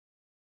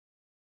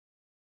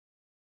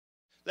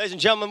Ladies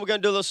and gentlemen, we're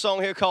going to do a little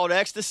song here called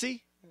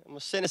Ecstasy. I'm going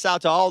to send this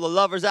out to all the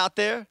lovers out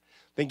there.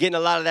 Been getting a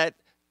lot of that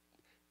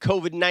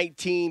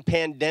COVID-19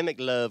 pandemic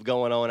love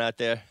going on out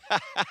there.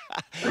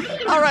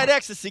 All right,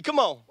 Ecstasy, come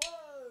on. 1,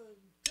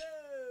 2,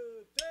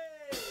 3.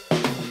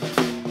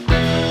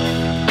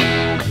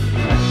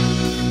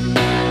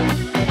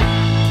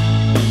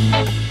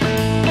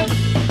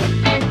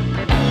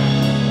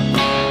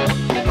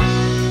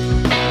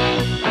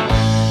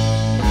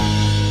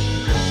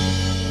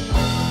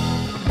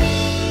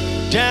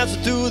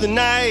 Dancing through the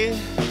night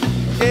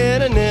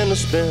in an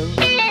endless spin.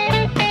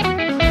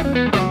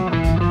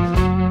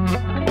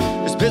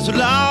 It's been so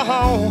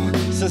long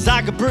since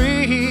I could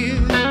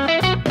breathe.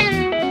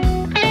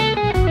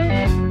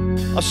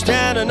 I'm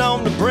standing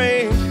on the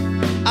brink,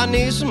 I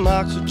need some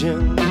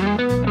oxygen.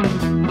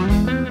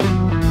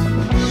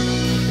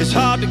 It's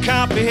hard to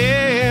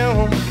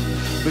comprehend,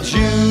 but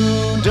you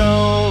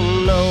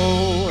don't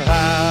know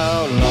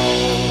how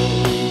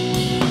long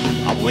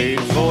I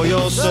waited for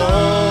your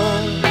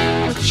sun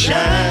to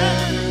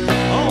shine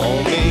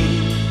on me.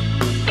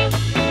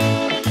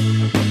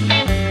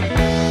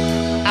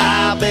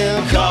 I've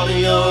been calling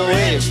your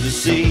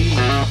ecstasy.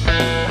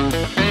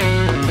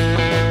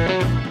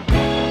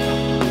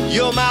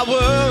 You're my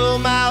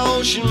world, my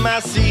ocean, my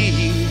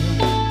sea.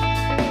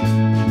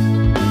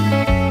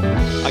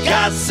 I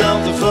got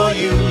something for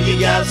you, you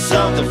got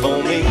something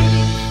for me.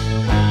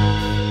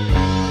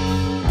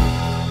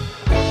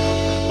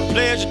 A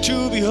pleasure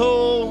to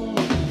behold,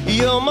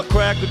 you're my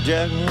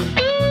crackerjack.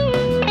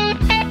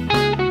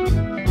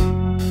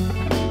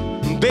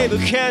 Baby,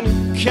 can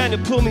you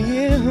pull me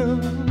in?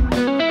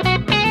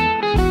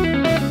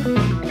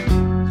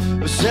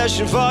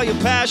 Obsession for your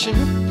passion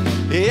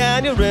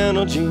and your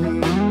energy.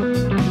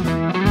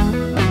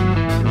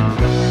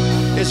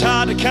 It's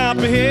hard to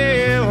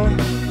comprehend,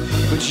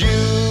 but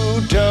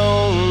you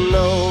don't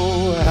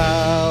know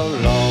how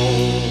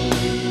long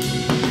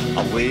I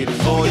waited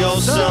for your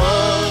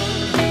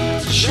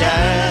sun to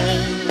shine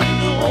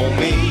on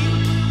me.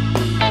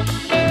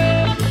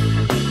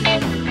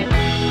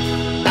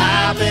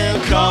 I've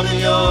been calling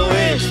your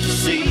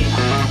ecstasy.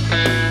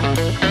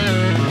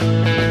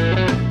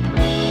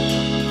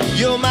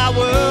 You're my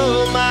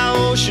world, my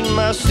ocean,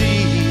 my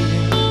sea.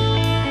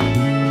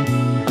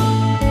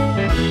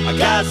 I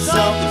got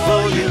something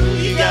for you,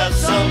 you got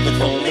something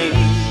for me.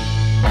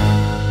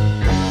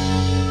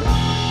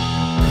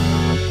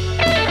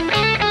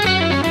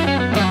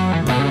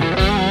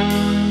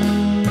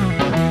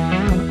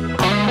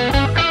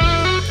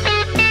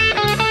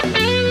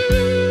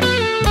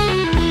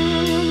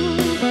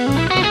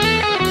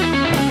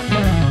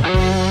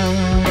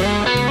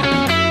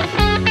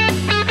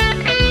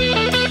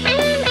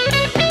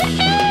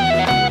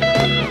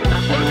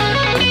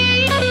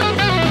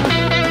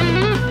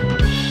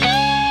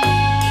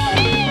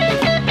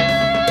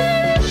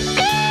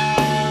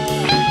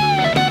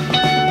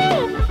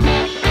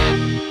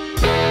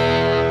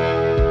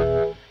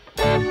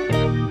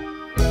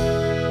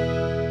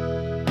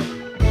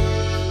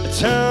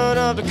 Turn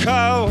up the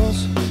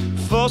cause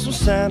for some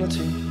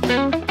sanity.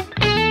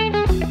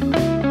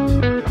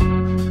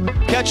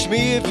 Catch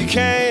me if you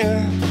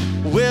can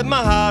with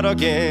my heart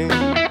again.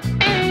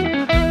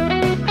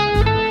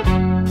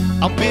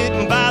 I'm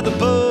bitten by the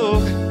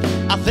bug,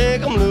 I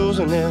think I'm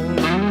losing it.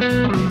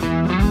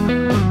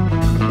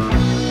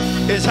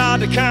 It's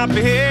hard to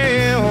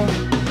comprehend,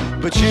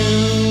 but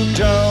you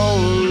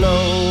don't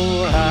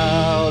know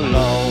how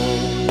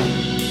long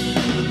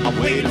I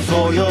waited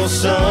for your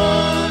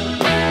sun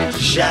to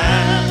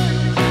shine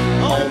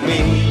on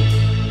me.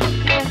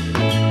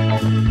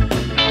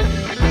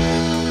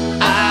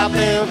 I've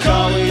been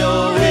calling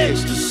your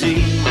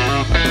ecstasy.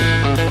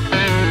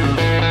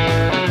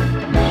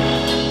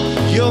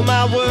 You're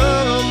my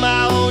world,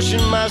 my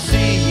ocean, my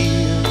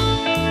sea.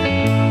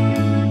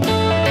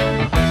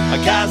 I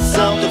got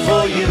something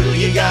for you,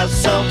 you got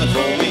something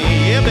for me.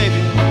 Yeah,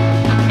 baby.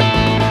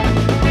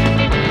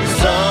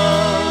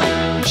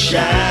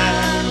 Sunshine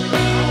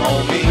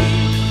on me.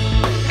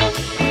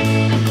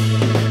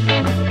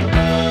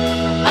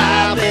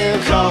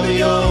 Calling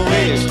your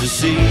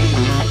ecstasy.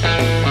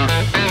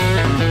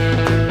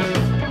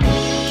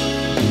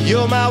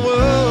 You're my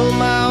world,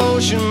 my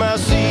ocean, my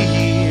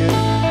sea.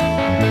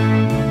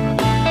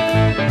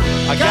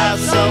 I got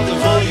something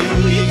for you,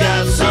 you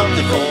got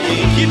something for me.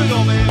 Keep it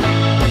going, man.